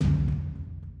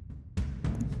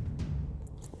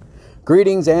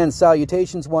Greetings and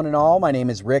salutations, one and all. My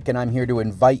name is Rick, and I'm here to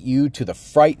invite you to the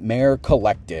Frightmare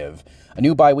Collective, a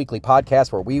new bi-weekly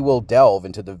podcast where we will delve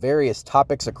into the various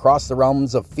topics across the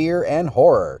realms of fear and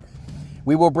horror.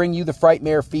 We will bring you the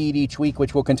Frightmare feed each week,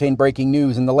 which will contain breaking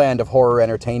news in the land of horror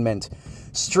entertainment,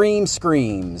 stream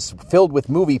screams filled with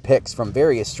movie picks from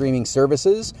various streaming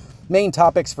services, main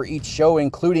topics for each show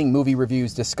including movie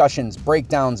reviews, discussions,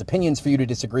 breakdowns, opinions for you to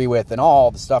disagree with, and all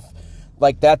the stuff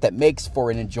like that makes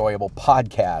for an enjoyable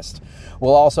podcast.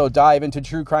 We'll also dive into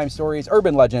true crime stories,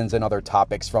 urban legends, and other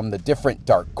topics from the different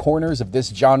dark corners of this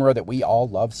genre that we all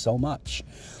love so much.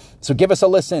 So give us a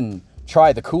listen,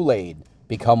 try the kool-aid,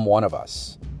 become one of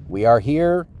us. We are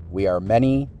here, we are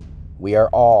many, we are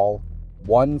all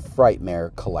one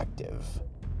Frightmare Collective.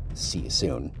 See you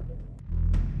soon.